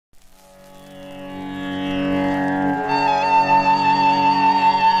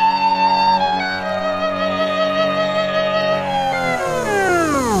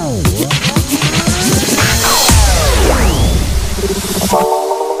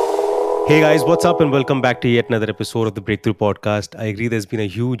Hey guys, what's up, and welcome back to yet another episode of the Breakthrough podcast. I agree, there's been a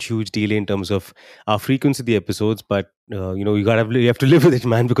huge delay in terms of our frequency of the episodes, but you have to live with it,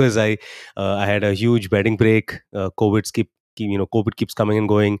 man. Because I had a huge wedding break. COVID keeps coming and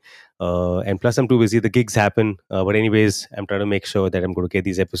going, and plus I'm too busy. The gigs happen, but anyways, I'm trying to make sure that I'm going to get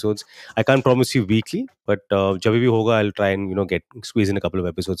these episodes. I can't promise you weekly, but jab bhi hoga, I'll try and get squeeze in a couple of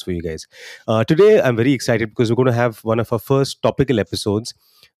episodes for you guys. Today, I'm very excited because we're going to have one of our first topical episodes.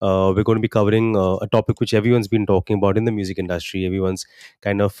 We're going to be covering a topic which everyone's been talking about in the music industry. Everyone's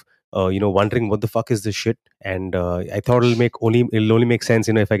kind of wondering what the fuck is this shit. And I thought it'll only make sense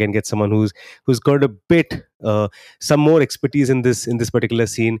if I can get someone who's got a bit some more expertise in this particular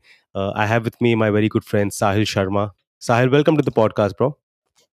scene. I have with me my very good friend Sahil Sharma. Sahil, welcome to the podcast, bro.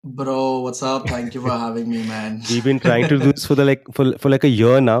 Bro, what's up? Thank you for having me, man. We've been trying to do this for like a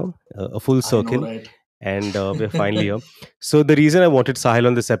year now, a full I know, circle, right? and we're finally here. So the reason I wanted Sahil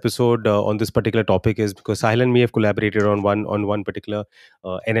on this episode on this particular topic is because Sahil and me have collaborated on one particular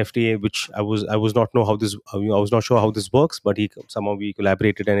NFT, which I was not know how this I was not sure how this works, but he somehow we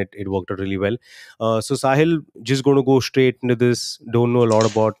collaborated and it worked out really well. So Sahil, just going to go straight into this. Don't know a lot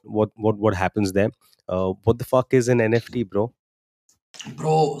about what happens there. What the fuck is an NFT, bro?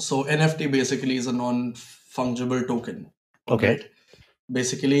 Bro, so NFT basically is a non-fungible token. All Okay, right.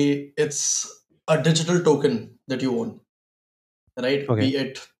 Basically, it's a digital token that you own, right? okay, Be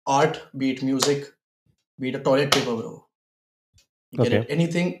it art, be it music, be it a toilet paper, bro. You get okay, it?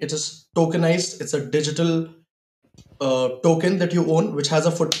 Anything, it is tokenized. It's a digital token that you own, which has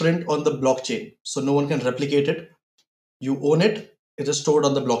a footprint on the blockchain. So no one can replicate it. You own it, it is stored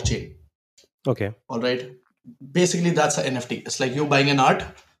on the blockchain. okay. All right. Basically, that's an NFT. It's like you buying an art,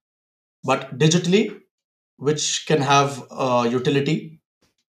 but digitally, which can have utility,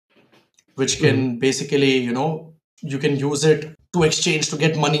 which Hmm. can basically, you can use it to exchange to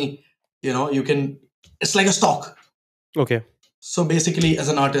get money. You can. It's like a stock. Okay. So basically, as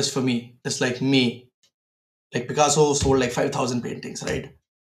an artist, for me, it's like me. Like Picasso sold like 5,000 paintings, right?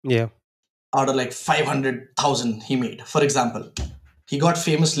 Yeah. Out of like 500,000 he made, for example. He got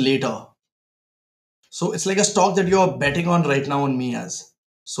famous later. So it's like a stock that you're betting on right now on me as.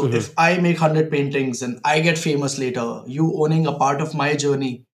 So Hmm. if I make 100 paintings and I get famous later, you owning a part of my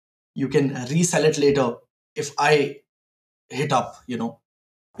journey, you can resell it later if I hit up,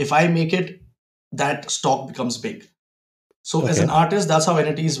 If I make it, that stock becomes big. So as Okay. an artist, that's how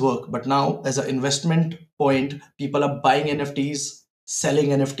NFTs work. But now as an investment point, people are buying NFTs,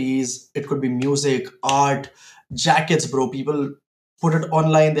 selling NFTs. It could be music, art, jackets, bro. People put it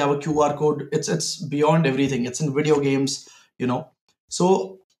online. They have a QR code. It's beyond everything. It's in video games, you know.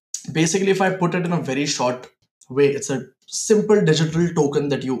 So basically, if I put it in a very short way, it's a simple digital token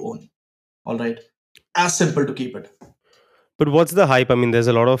that you own. All right, as simple to keep it. But what's the hype? I mean, there's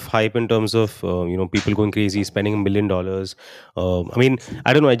a lot of hype in terms of people going crazy, spending $1 million. I mean,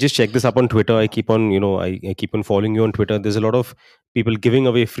 I don't know. I just checked this up on Twitter. I keep on, I keep on following you on Twitter. There's a lot of people giving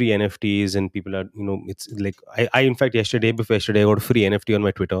away free NFTs, and people are, it's like I in fact before yesterday, I got a free NFT on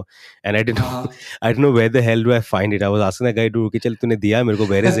my Twitter, and I didn't know, Uh-huh. I don't know where the hell do I find it. I was asking that guy, dude, okay, chal, tune diya mere ko,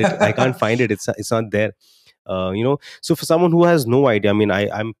 where is it? I can't find it. It's not there. So for someone who has no idea, I mean,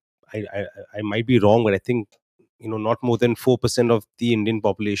 I might be wrong, but I think not more than 4% of the Indian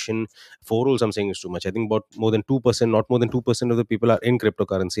population. 4 also I'm saying is too much. I think about more than 2%, not more than 2% of the people are in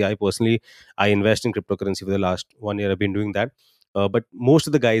cryptocurrency. I personally, I invest in cryptocurrency for the last 1 year. I've been doing that. But most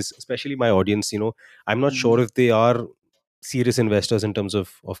of the guys, especially my audience, I'm not sure Mhm. if they are serious investors in terms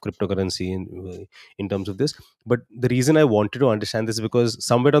of cryptocurrency in terms of this. But the reason I wanted to understand this is because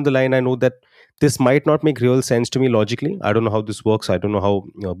somewhere down the line I know that this might not make real sense to me logically. I don't know how this works. I don't know how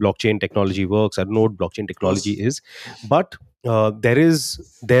blockchain technology works. I don't know what blockchain Of technology course. is. But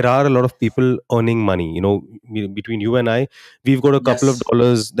there are a lot of people earning money. Between you and I, we've got a couple of Yes.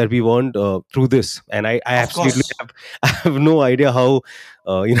 dollars that we've earned through this, and I Of absolutely course. have I have no idea how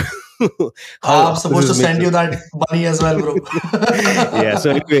how I'm this supposed is to made. send you that money as well, bro. Yeah.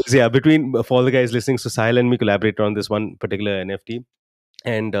 So, anyways, yeah. For all the guys listening, so Sahil and me collaborate on this one particular NFT,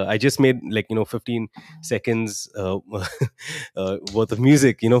 and I just made 15 seconds worth of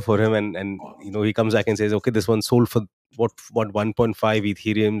music for him, and he comes back and says, okay, this one sold for what 1.5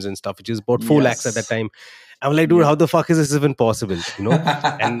 ethereums and stuff, which is about 4 lakhs at that Yes. time. I'm like, dude, how Yep. the fuck is this even possible?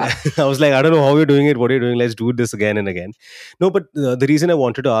 And I was like, I don't know how you're doing it, what are you doing, let's do this again and again. No, but the reason I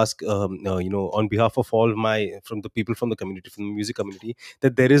wanted to ask, on behalf of all my from the people from the community, from the music community,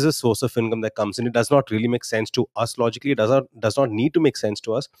 that there is a source of income that comes in. It does not really make sense to us logically. It does not need to make sense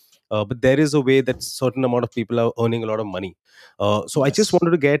to us. But there is a way that certain amount of people are earning a lot of money. So I just Yes.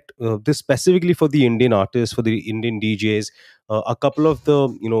 wanted to get this specifically for the Indian artists, for the Indian DJs. A couple of the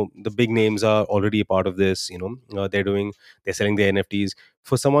the big names are already a part of this. They're selling their NFTs.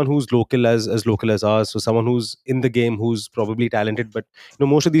 For someone who's local as us, for someone who's in the game, who's probably talented, but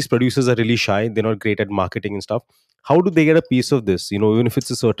most of these producers are really shy. They're not great at marketing and stuff. How do they get a piece of this? Even if it's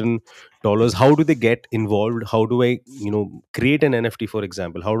a certain dollars, how do they get involved? How do I create an NFT, for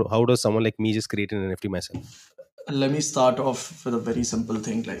example? How does someone like me just create an NFT myself? Let me start off with a very simple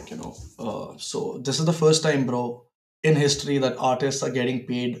thing, like, so this is the first time, bro, in history that artists are getting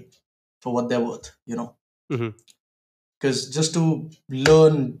paid for what they're worth, Hmm. because just to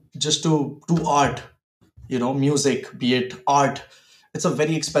learn, just to do art, music, be it art, it's a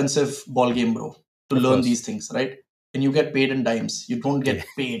very expensive ball game, bro, to Of learn course. these things, right? And you get paid in dimes, you don't Yeah. get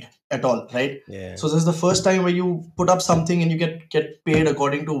paid at all, right? Yeah. So this is the first time where you put up something and you get paid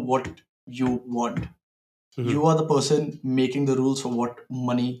according to what you want. Hmm. You are the person making the rules for what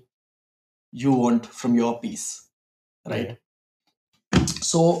money you want from your piece, Yeah. right?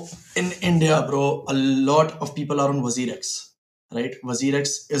 So in India, bro, a lot of people are on WazirX, right?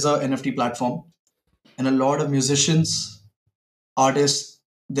 WazirX is a NFT platform, and a lot of musicians, artists,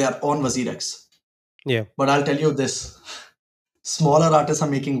 they are on WazirX. Yeah. But I'll tell you this: smaller artists are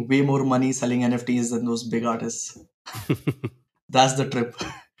making way more money selling NFTs than those big artists. That's the trip.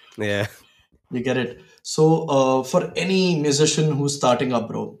 Yeah. We get it. So, for any musician who's starting up,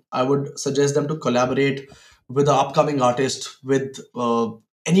 bro, I would suggest them to collaborate with the upcoming artist, with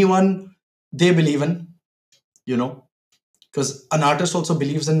anyone they believe in, you know, because an artist also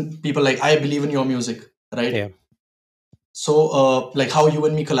believes in people. Like, I believe in your music, right? Yeah. So, like how you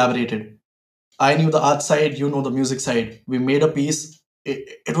and me collaborated. I knew the art side, you know the music side. We made a piece.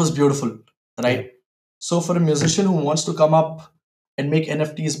 It was beautiful, Yeah. right? So for a musician who wants to come up and make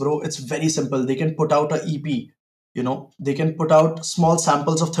NFTs, bro, it's very simple. They can put out a EP, they can put out small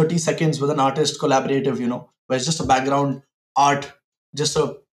samples of 30 seconds with an artist collaborative, where it's just a background art, just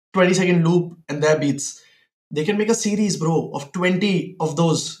a 20-second loop and their beats. They can make a series, bro, of 20 of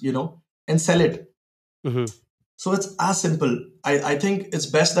those, and sell it. Hmm. So it's as simple. I think it's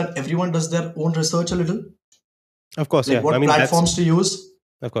best that everyone does their own research a little, Of course. like Yeah. I what mean, that's platforms to use.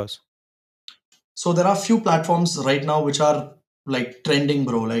 of course. So there are few platforms right now which are like trending,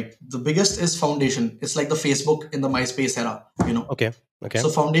 bro. Like the biggest is Foundation. It's like the Facebook in the MySpace era. Okay. Okay. So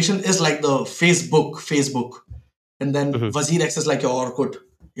Foundation is like the Facebook, and then Hmm. WazirX is like your Orkut,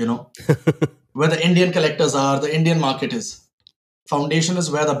 you know, where the Indian collectors are, the Indian market is. Foundation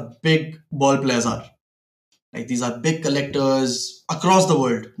is where the big ball players are. Like these are big collectors across the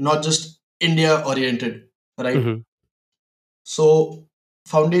world, not just India oriented, right? Hmm. So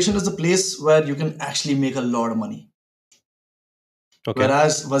Foundation is the place where you can actually make a lot of money. Okay.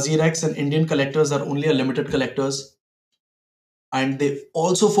 Whereas WazirX and Indian collectors are only a limited collectors, and they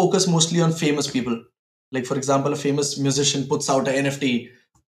also focus mostly on famous people. Like for example, a famous musician puts out an NFT,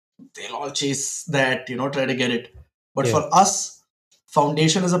 they'll all chase that, try to get it. But Yeah. for us,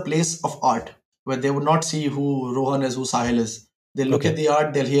 Foundation is a place of art where they would not see who Rohan is, who Sahil is. They'll look at Okay. the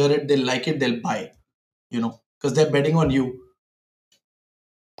art, they'll hear it, they'll like it, they'll buy, because they're betting on you.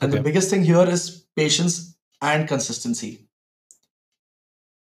 And the Okay. biggest thing here is patience and consistency.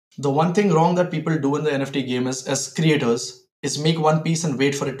 The one thing wrong that people do in the NFT game is, as creators, is make one piece and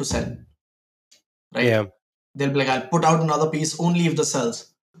wait for it to sell, right? Yeah. They'll be like, I'll put out another piece only if this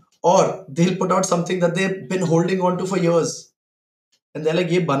sells. Or they'll put out something that they've been holding on to for years. And they're like,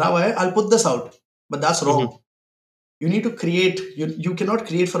 ye bana hua hai, I'll put this out. But that's Hmm. wrong. You need to create, you cannot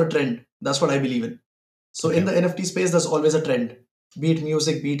create for a trend. That's what I believe in. So in Okay. the NFT space, there's always a trend. Be it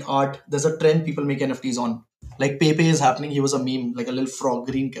music, be it art, there's a trend people make NFTs on. Like Pepe is happening. He was a meme, like a little frog,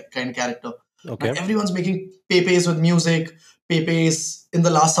 green kind of character. Now Okay. everyone's making Pepe's with music, Pepe's in the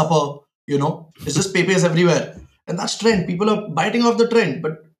Last Supper. It's just Pepe's everywhere, and that's trend. People are biting off the trend,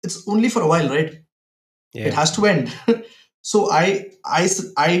 but it's only for a while, right? It Yeah. has to end. So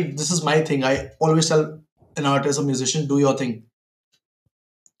this is my thing. I always tell an artist, a musician, do your thing.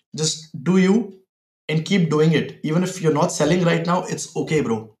 Just do you and keep doing it. Even if you're not selling right now, it's okay,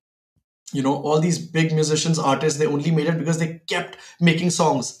 bro. All these big musicians, artists, they only made it because they kept making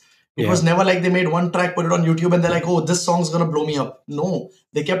songs. It Yeah. was never like they made one track, put it on YouTube, and they're like, oh, this song's gonna blow me up. No,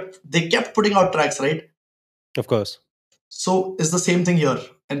 they kept putting out tracks, right? Of course. So it's the same thing here.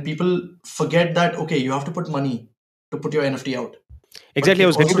 And people forget that, okay, you have to put money to put your NFT out. But Exactly. it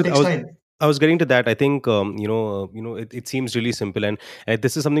also takes time. I was getting to that. I think it seems really simple, and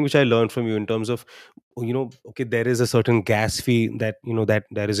this is something which I learned from you in terms of okay, there is a certain gas fee that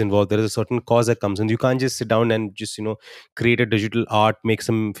that is involved. There is a certain cause that comes in. You can't just sit down and just create a digital art, make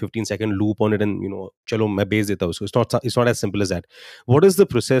some 15-second loop on it, and chalo main bej deta usko. It's not as simple as that. What is the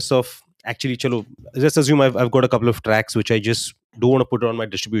process of actually, chalo, just assume I've got a couple of tracks which I just don't want to put on my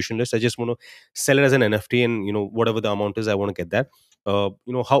distribution list. I just want to sell it as an NFT, and whatever the amount is, I want to get that.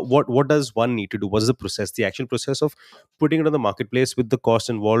 How what does one need to do? What's the process, the actual process of putting it on the marketplace with the cost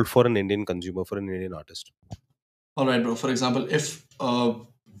involved for an Indian consumer, for an Indian artist? All right, bro. For example, if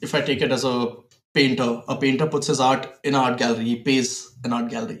I take it as a painter puts his art in an art gallery. He pays an art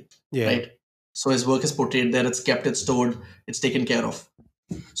gallery, Yeah. right? So his work is portrayed there. It's kept. It's stored. It's taken care of.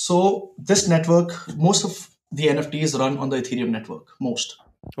 So this network, most of the NFTs run on the Ethereum network. Most,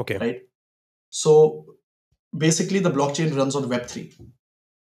 Okay. right? So basically, the blockchain runs on Web3.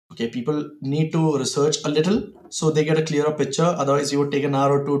 Okay, people need to research a little so they get a clearer picture. Otherwise, you would take an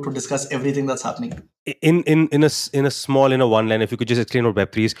hour or two to discuss everything that's happening. In a small, in a one line, if you could just explain what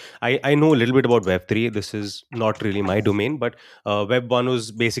Web3 is. I know a little bit about Web3. This is not really my domain, but Web 1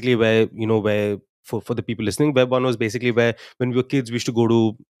 was basically where, where, for the people listening, Web 1 was basically where, when we were kids, we used to go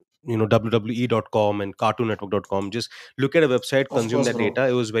to, wwe.com and cartoonnetwork.com, just look at a website, Of consume course, that bro. data.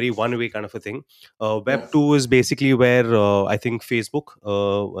 It was very one way kind of a thing. Yeah. Web 2 is basically where, I think Facebook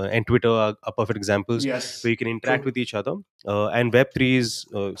and Twitter are perfect examples, where Yes. you can interact True. with each other. And Web 3 is,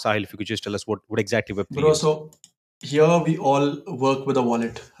 Sahil, if you could just tell us what exactly Web 3 Bro, is. so here we all work with a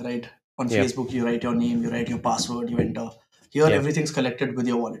wallet, right? On Yeah. Facebook, you write your name, you write your password, you enter. Here, Yeah. everything's collected with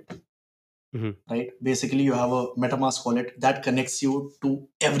your wallet, Hmm. right? Basically, you have a MetaMask wallet that connects you to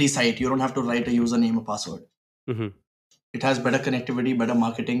every site. You don't have to write a username or password. Hmm. It has better connectivity, better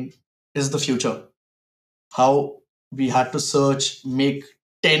marketing. Is the future. How we had to search, make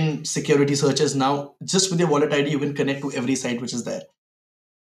 10 security searches. Now, just with your wallet ID, you can connect to every site which is there.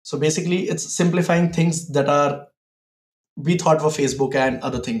 So basically, it's simplifying things that are we thought were Facebook and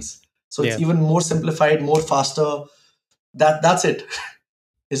other things. So it's Yeah. even more simplified, more faster. That's it.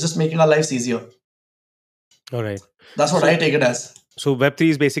 It's just making our lives easier. All right. That's what I So take it as. Web 3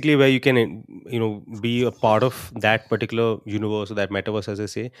 is basically where you can, be a part of that particular universe, or that metaverse, as I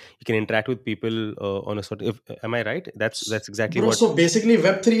say. You can interact with people on a sort of. Am I right? That's exactly Bro, what. so basically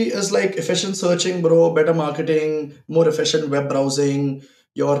Web3 is like efficient searching, bro, better marketing, more efficient web browsing.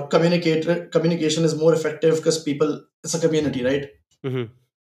 Your communication is more effective because people, it's a community, right? Hmm.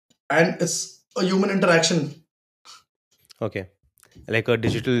 And it's a human interaction. Okay, like a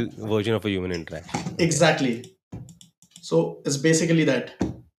digital version of a human interaction. Okay. Exactly. So it's basically that.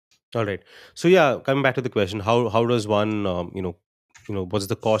 All right. So yeah, coming back to the question, how does one, what's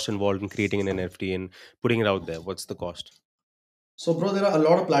the cost involved in creating an NFT and putting it out there? What's the cost? So, bro, there are a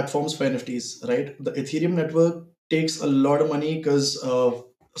lot of platforms for NFTs, right? The Ethereum network takes a lot of money because,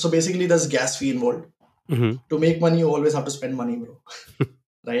 so basically, there's gas fee involved. Hmm. To make money, you always have to spend money, bro,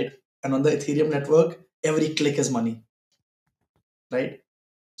 right? And on the Ethereum network, every click is money, right?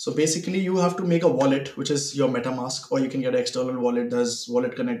 So basically, you have to make a wallet, which is your MetaMask, or you can get an external wallet. There's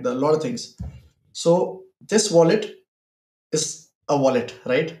Wallet Connect, there are a lot of things. So this wallet is a wallet,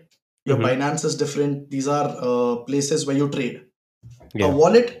 right? Your Hmm. Binance is different. These are places where you trade. A Yeah.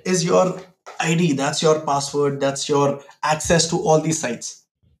 wallet is your ID, that's your password, that's your access to all these sites.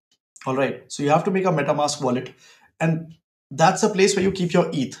 All right. So you have to make a MetaMask wallet, and that's a place where you keep your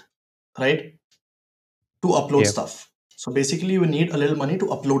ETH, right? To upload Yeah. stuff. So basically, you need a little money to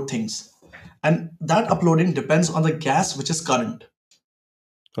upload things. And that uploading depends on the gas which is current,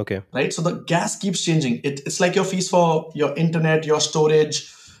 Okay. right? So the gas keeps changing. It's like your fees for your internet, your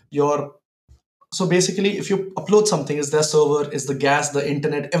storage, your. So basically, if you upload something, is their server, is the gas, the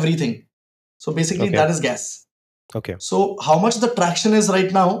internet, everything. So basically, Okay. that is gas. Okay. So how much the traction is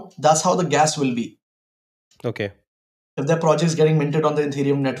right now, that's how the gas will be. Okay. If their project's getting minted on the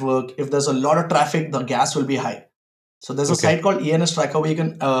Ethereum network, if there's a lot of traffic, the gas will be high. So there's a Okay. site called ENS Tracker where you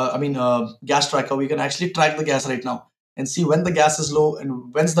can, gas tracker, where you can actually track the gas right now and see when the gas is low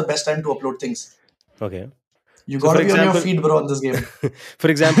and when's the best time to upload things. Okay. You So, for gotta be on your example, feet, bro, on this game. for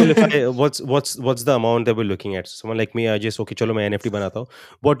example, if I what's the amount that we're looking at? Someone like me, I just okay, chalo, मैं NFT banata हूँ.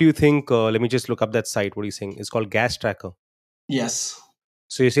 What do you think? Let me just look up that site. What are you saying? It's called Gas Tracker. Yes.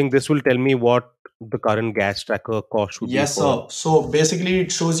 So you're saying this will tell me what the current gas tracker cost would be Yes, for? sir. So basically,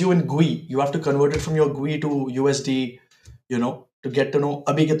 it shows you in GUI. You have to convert it from your GUI to USD, to get to know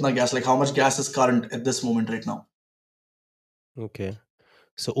abhi kitna gas, like how much gas is current at this moment right now. Okay.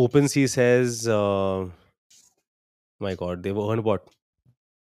 So OpenSea says, my God, they've earned what?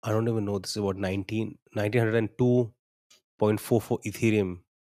 I don't even know. This is about 19,902.44 Ethereum.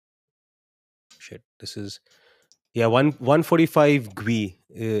 Shit. This is, yeah, 145 GUI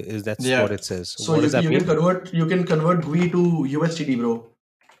is that's what Yeah. it says. So What you does that you can mean? convert GUI to USDT, bro.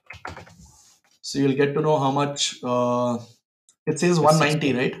 So you'll get to know how much. It says It's 190,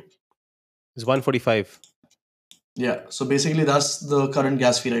 16. right? It's 145. Yeah. So basically, that's the current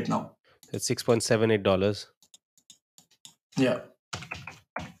gas fee right now. It's $6.78. Yeah.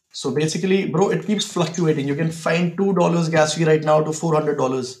 So basically, bro, it keeps fluctuating. You can find $2 gas fee right now to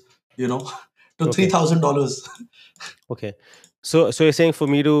 $400, you know, to Okay. $3,000. Okay. So you're saying for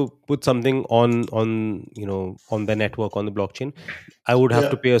me to put something on on the network, on the blockchain, I would have Yeah.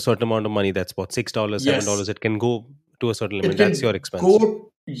 to pay a certain amount of money. That's what, $6, $7. Yes. It can go to a certain It limit. That's your can expense.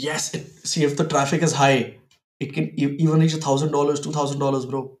 go. Yes. See, if the traffic is high, it can even reach $1,000, $2,000,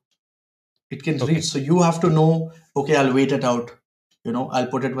 bro. It can reach. Okay. So you have to know, okay, I'll wait it out. I'll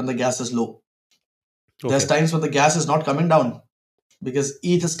put it when the gas is low. There's Okay. times when the gas is not coming down because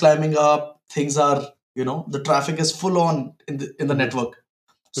ETH is climbing up. Things are, the traffic is full on in the Hmm. network.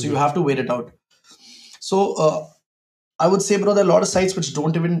 So you Hmm. have to wait it out. So I would say, bro, there are a lot of sites which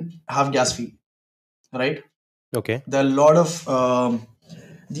don't even have gas fee, right? Okay. There are a lot of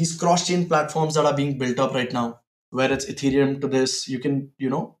these cross-chain platforms that are being built up right now, where it's Ethereum to this. You can,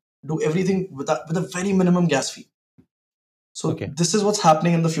 do everything with a very minimum gas fee. So Okay. this is what's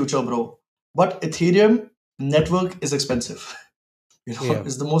happening in the future, bro. But Ethereum network is expensive. Yeah.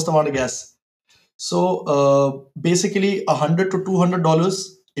 It's the most amount of gas. So basically, $100 to $200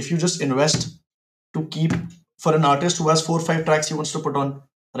 if you just invest to keep for an artist who has 4 or 5 tracks he wants to put on,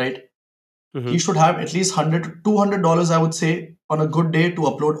 right? Hmm. He should have at least $100 to $200, I would say, on a good day to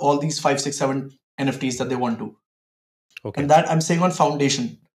upload all these 5, 6, 7 NFTs that they want to. Okay. And that I'm saying on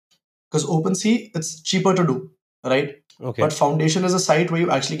Foundation because OpenSea it's cheaper to do, right? Okay. But Foundation is a site where you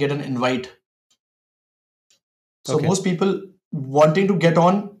actually get an invite. So Okay. most people wanting to get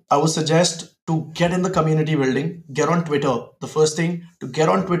on, I would suggest to get in the community building, get on Twitter. The first thing to get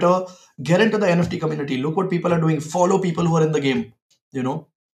on Twitter, get into the NFT community. Look what people are doing. Follow people who are in the game. You know,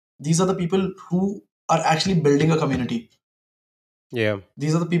 these are the people who are actually building a community. Yeah.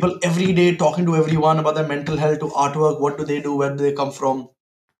 These are the people every day talking to everyone about their mental health, to artwork, what do they do, where do they come from,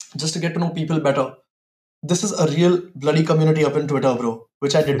 just to get to know people better. This is a real bloody community up in Twitter, bro,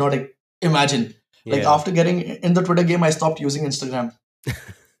 which I did not imagine. Like Yeah. after getting in the Twitter game, I stopped using Instagram.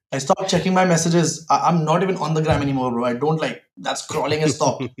 I stopped checking my messages. I'm not even on the gram anymore, bro. I don't like that scrolling has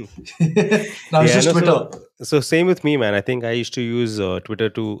stopped. Now it's Yeah, just no, Twitter. so same with me, man. I think I used to use Twitter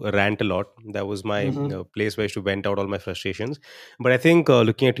to rant a lot. That was my Hmm. place where I used to vent out all my frustrations. But I think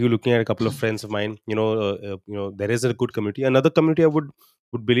looking at you, looking at a couple of friends of mine, there is a good community. Another community I would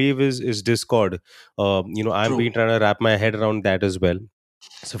believe is Discord. I've been True. trying to wrap my head around that as well.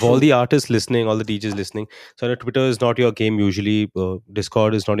 So for all the True. artists listening, all the DJs listening, so I know Twitter is not your game usually.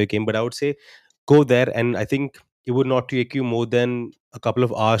 Discord is not your game, but I would say go there, and I think it would not take you more than a couple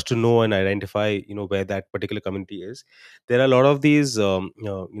of hours to know and identify where that particular community is. There are a lot of these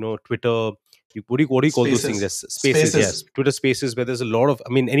Twitter, what do you call those things? Spaces. There's spaces, yes, Spaces. Twitter spaces, where there's a lot of, I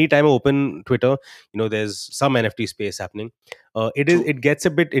mean, anytime I open Twitter, there's some NFT space happening. True. It gets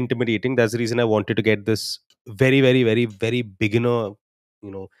a bit intimidating. That's the reason I wanted to get this very, very, very, very beginner, you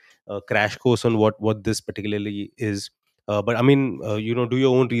know crash course on what this particularly is. But I mean, do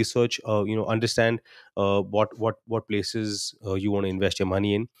your own research, understand what places you want to invest your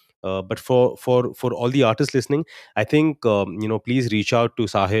money in. But for all the artists listening, I think, please reach out to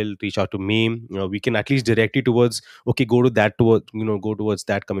Sahil, reach out to me. We can at least direct you towards, okay, go towards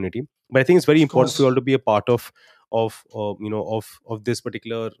that community. But I think it's very Of important for you all course. to be a part of this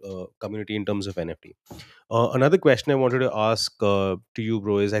particular community in terms of NFT. Another question I wanted to ask to you,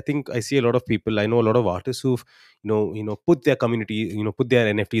 bro, is I think I see a lot of people. I know a lot of artists who've, put their community, put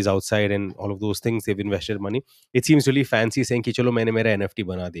their NFTs outside and all of those things. They've invested money. It seems really fancy saying, "Ki chalo, maine mera NFT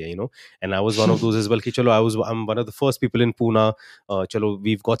bana diya," And I was one of those as well. Ki chalo, I'm one of the first people in Pune. Chalo,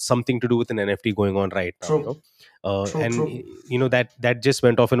 we've got something to do with an NFT going on right now. True. True. And True. that just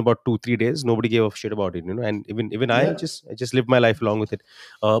went off in about 2-3 days. Nobody gave a shit about it. And even Yeah. I just lived my life along with it.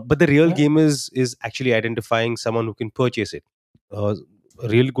 But the real Yeah. game is actually identifying someone who can purchase it. A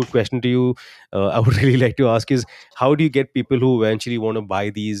really good question to you, I would really like to ask is, how do you get people who eventually want to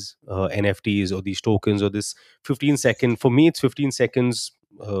buy these NFTs or these tokens or this 15 second? For me, it's 15 seconds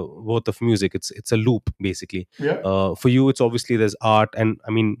worth of music. It's a loop basically. Yeah. For you, it's obviously there's art, and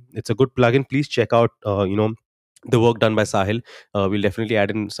I mean, it's a good plugin. Please check out the work done by Sahil. We'll definitely add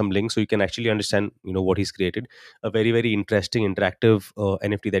in some links so you can actually understand what he's created. A very, very interesting interactive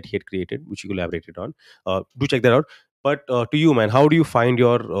NFT that he had created, which he collaborated on. Do check that out. But to you, man, how do you find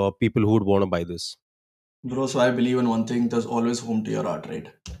your people who would want to buy this? Bro, so I believe in one thing. There's always home to your art, right?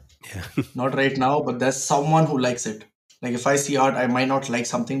 Yeah. Not right now, but there's someone who likes it. Like if I see art, I might not like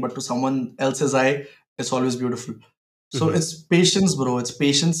something, but to someone else's eye, it's always beautiful. So Hmm. it's patience, bro. It's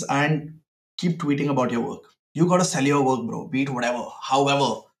patience and keep tweeting about your work. You gotta sell your work, bro. Be it whatever.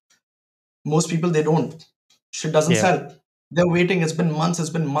 However, most people they don't. Shit doesn't Yeah. sell. They're waiting. It's been months. It's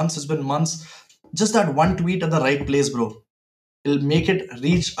been months. It's been months. Just that one tweet at the right place, bro. It'll make it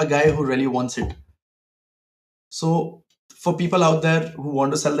reach a guy who really wants it. So for people out there who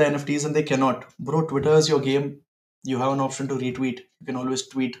want to sell the NFTs and they cannot, bro, Twitter is your game. You have an option to retweet. You can always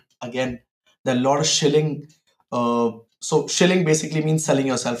tweet again. There are a lot of shilling. So shilling basically means selling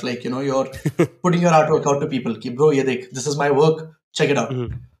yourself. Like, you're putting your artwork out to people. Ki, bro, ye dekh, this is my work. Check it out.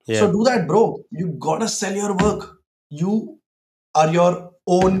 Mhm. So Yeah. do that, bro. You gotta sell your work. You are your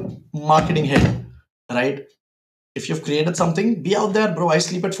own marketing head, right? If you've created something, be out there, bro. I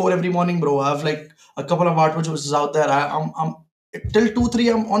sleep at 4 every morning, bro. I have like a couple of artworks which is out there. I'm till 2, 3.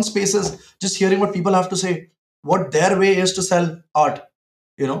 I'm on spaces, just hearing what people have to say, what their way is to sell art.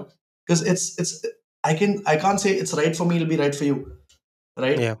 You know, because it's I can't say it's right for me. It'll be right for you,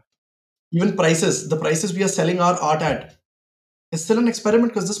 right? Yeah. Even prices, the prices we are selling our art at, it's still an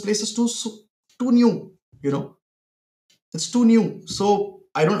experiment because this place is too new. You know, it's too new. So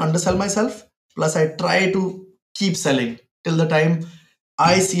I don't undersell myself. Plus, I try to keep selling till the time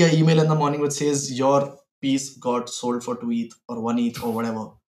I see an email in the morning which says your piece got sold for 2 ETH or 1 ETH or whatever.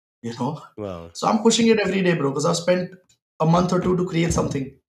 You know. Wow. So I'm pushing it every day, bro, because I've spent a month or two to create something.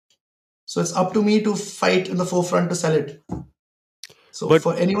 So it's up to me to fight in the forefront to sell it. So But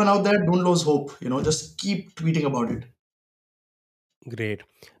for anyone out there, don't lose hope. Just keep tweeting about it. great.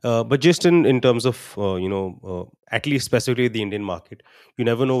 But just in terms of at least specifically the Indian market, you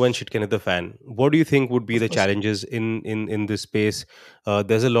never know when shit can hit the fan. What do you think would be Of the course. challenges in this space?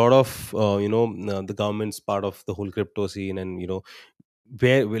 There's a lot of the government's part of the whole crypto scene, and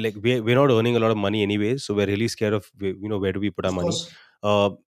we're not earning a lot of money anyways, so we're really scared of where do we put our Of money. course. Uh,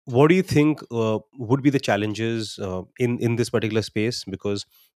 what do you think would be the challenges in this particular space? Because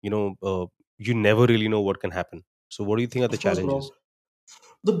you never really know what can happen. So what do you think are the Of course, challenges? bro.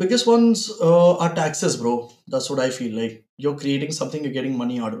 The biggest ones are taxes, bro. That's what I feel like. You're creating something, you're getting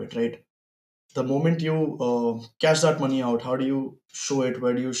money out of it, right? The moment you cash that money out, how do you show it?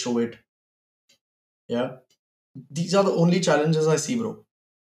 Where do you show it? Yeah. These are the only challenges I see, bro,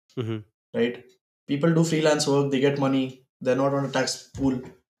 Hmm. right? People do freelance work, they get money, they're not on a tax pool,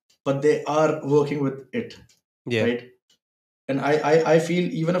 but they are working with it, Yeah. right? And I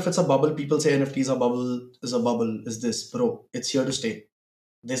feel even if it's a bubble, people say NFTs are bubble, is a bubble, is this, bro, it's here to stay.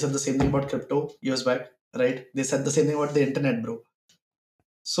 They said the same thing about crypto years back, right? They said the same thing about the internet, bro.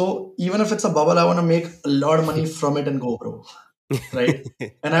 So even if it's a bubble, I want to make a lot of money from it and go, bro. Right?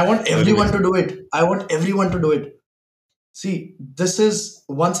 And I want Very well everyone to said. do it. I want everyone to do it. See, this is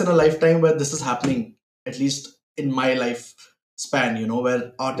once in a lifetime where this is happening, at least in my life span,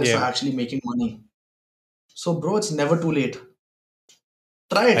 where artists Yeah. are actually making money. So, bro, it's never too late.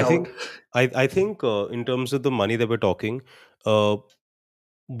 Try it I out. think I think in terms of the money that we're talking, uh,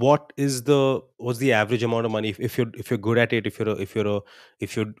 what's the average amount of money if you're good at it, if you're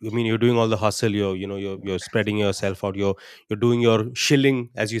I mean you're doing all the hustle, you're spreading yourself out, you're doing your shilling,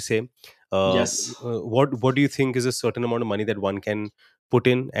 as you say. Yes. What do you think is a certain amount of money that one can put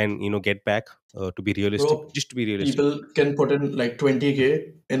in and get back, to be realistic, Bro, just to be realistic? people can put in like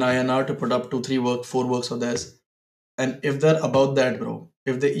 20K in INR to put up 4 works of theirs. And if they're about that, bro,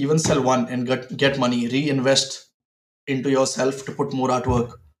 if they even sell one and get money, reinvest into yourself to put more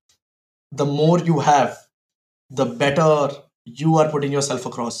artwork, the more you have, the better you are putting yourself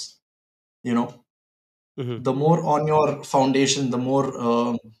across. You know, Hmm. the more on your foundation, the more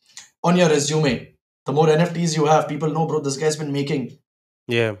on your resume, the more NFTs you have, people know, bro, this guy's been making.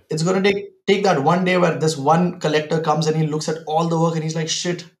 Yeah. It's gonna take that one day where this one collector comes and he looks at all the work and he's like,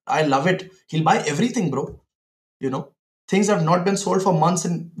 shit, I love it. He'll buy everything, bro. You know, things have not been sold for months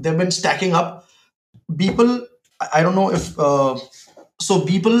and they've been stacking up. Beeple, I don't know if so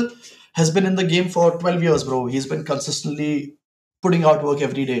Beeple has been in the game for 12 years, bro. He's been consistently putting out work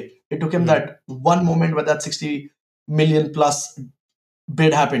every day. It took him Hmm. that one moment where that 60 million plus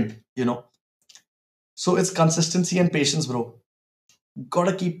bid happened, so it's consistency and patience, bro.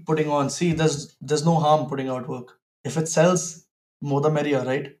 Gotta keep putting on. See, there's no harm putting out work. If it sells, more the merrier,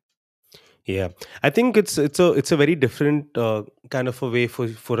 right? Yeah, I think it's a very different kind of a way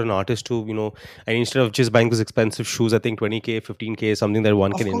for an artist to and instead of just buying those expensive shoes, I think 20K, 15K is something that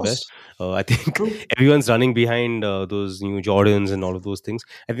one Of can invest. course. I think True. everyone's running behind those new Jordans and all of those things.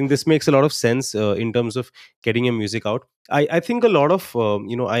 I think this makes a lot of sense in terms of getting your music out. I think a lot of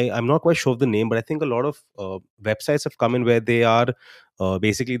I'm not quite sure of the name, but I think a lot of websites have come in where they are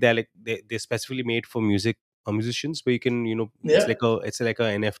basically they're specifically made for musicians, where you can Yeah. it's like a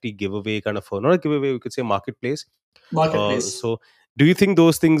NFT giveaway kind of not a giveaway, we could say marketplace. Marketplace. So do you think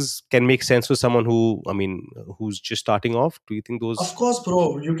those things can make sense for someone who, I mean, who's just starting off? Do you think those? Of course,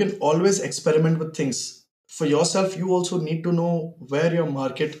 bro. You can always experiment with things. for yourself, you also need to know where your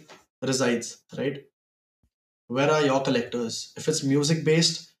market resides, right? Where are your collectors? If it's music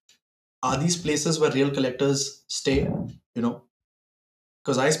based, are these places where real collectors stay? You know,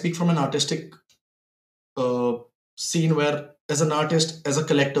 because I speak from an artistic uh, scene where, as an artist, as a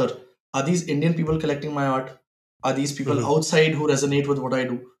collector, are these Indian people collecting my art? Are these people Hmm. outside who resonate with what I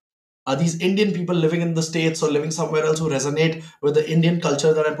do? Are these Indian people living in the States or living somewhere else who resonate with the Indian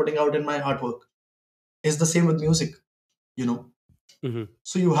culture that I'm putting out in my artwork? Is the same with music, you know. Hmm.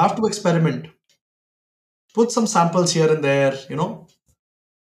 So you have to experiment, put some samples here and there,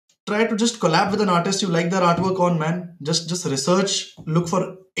 try to just collab with an artist you like their artwork on, man. Just research, look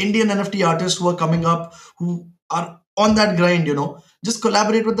for Indian NFT artists who are coming up, who are on that grind, just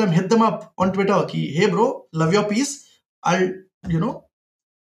collaborate with them, hit them up on Twitter ki, hey bro, love your piece, I'll, you know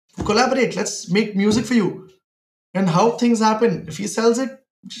collaborate, let's make music for you. And how things happen, if he sells it,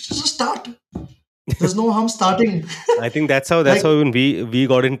 just start. There's no harm starting. I think that's how Like, even we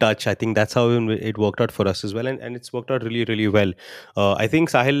got in touch. I think that's how even it worked out for us as well, and it's worked out really really well. I think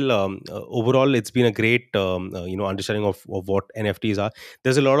Sahil, overall it's been a great understanding of what NFTs are.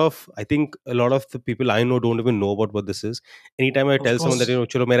 There's a lot of, I think a lot of the people I know don't even know about what this is. Anytime I of tell someone that course.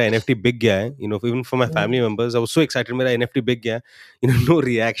 chalo mera NFT big gaya hai, even for my family Mm, members, I was so excited mera NFT big gaya hai, no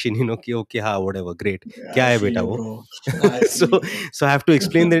reaction, ki okay ha whatever great, I kya hai feel beta you, wo. bro. I so feel you, bro. so I have to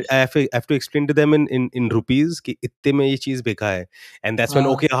explain that I have to explain to them in rupees कि इतने में ये चीज बिका है, and that's when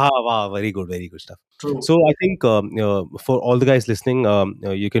uh, okay, ah, wow, very good stuff. True. So I think for all the guys listening,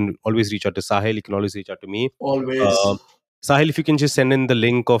 you can always reach out to Sahil, you can always reach out to me. Always. uh, Sahil, if you can just send in the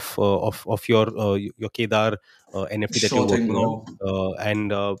link of your Kedar NFT that you're Sure thing, working on, bro.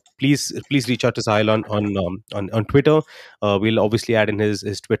 and please reach out to Sahil on Twitter. We'll obviously add in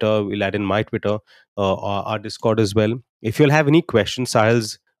his Twitter. We'll add in my Twitter, our Discord as well. If you'll have any questions,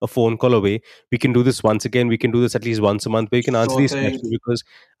 Sahil's a phone call away. We can do this once again. We can do this at least once a month, where you can answer Sure these thing. questions, because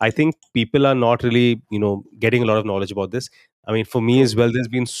I think people are not really getting a lot of knowledge about this. I mean, for me as True. well, there's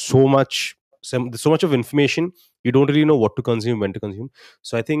been so much of information. You don't really know what to consume, when to consume.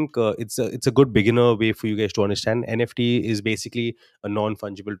 So I think it's a good beginner way for you guys to understand. NFT is basically a non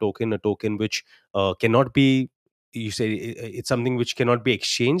fungible token, a token which cannot be, you say, it's something which cannot be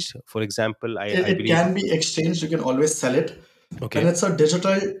exchanged. For example, I It believe. can be exchanged. You can always sell it, and Okay. it's a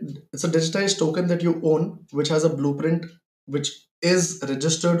digitized token that you own, which has a blueprint, which is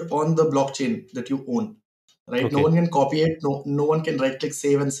registered on the blockchain that you own. Right? No Okay. one can copy it. No one can right click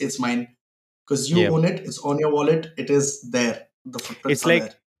save and say it's mine, because you Yeah. own it. It's on your wallet. It is there. The footprints It's are like,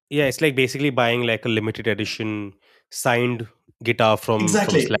 there. yeah, it's like basically buying like a limited edition signed guitar from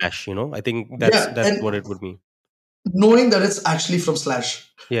Exactly. Slash. I think Yeah, that's and what it would mean. knowing that it's actually from Slash,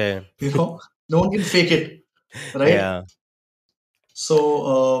 Yeah. you know, no one can fake it, right? Yeah.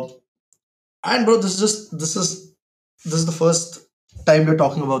 So, and bro, this is the first time we're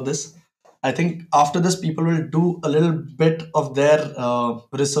talking about this. I think after this, people will do a little bit of their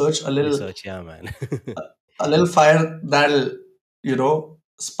research, Research. Yeah, man. a little fire that'll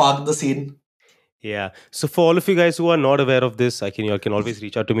spark the scene. Yeah. So for all of you guys who are not aware of this, you all can always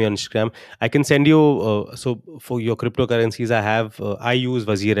reach out to me on Instagram. I can send you. So for your cryptocurrencies, I use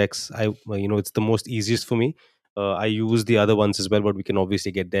WazirX. It's the most easiest for me. I use the other ones as well, but we can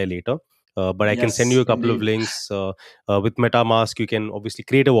obviously get there later. But I can send you Yes, a couple of indeed. links. With MetaMask, you can obviously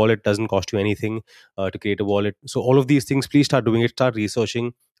create a wallet. Doesn't cost you anything to create a wallet. So all of these things, please start doing it. Start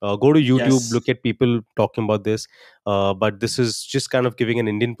researching. Go to YouTube. Yes, Look at people talking about this. But this is just kind of giving an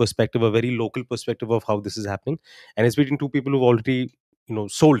Indian perspective, a very local perspective of how this is happening, and it's between two people who've already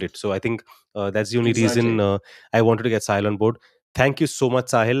sold it. So I think that's the only reason exactly. I wanted to get Sahil on board. Thank you so much,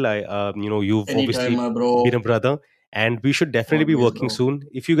 Sahil. You've Anytime, obviously my been a bro. brother, and we should definitely be Always, working bro. soon.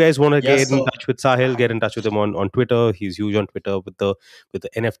 If you guys want to get Yes, in sir. touch with Sahil, get in touch with him on Twitter. He's huge on Twitter with the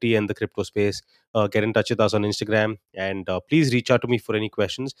NFT and the crypto space. Get in touch with us on Instagram, and please reach out to me for any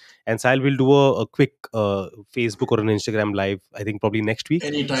questions. And Sahil will do a quick Facebook or an Instagram live, I think probably next week, so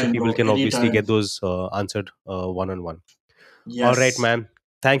Anytime, people bro. can obviously Anytime. get those answered one on one. All right, Yes. man.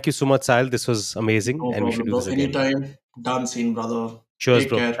 Thank you so much, Sahil. This was amazing, No and we should problem, do bro. this again. Anytime. Done scene, brother. Cheers, Take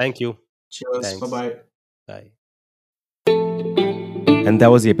bro. care. Thank you. Cheers. Bye Thanks. bye. Bye. And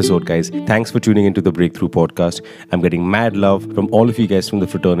that was the episode, guys. Thanks for tuning into the Breakthrough podcast. I'm getting mad love from all of you guys from the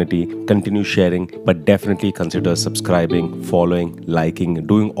fraternity. Continue sharing, but definitely consider subscribing, following, liking,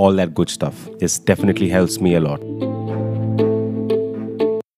 doing all that good stuff. This definitely helps me a lot.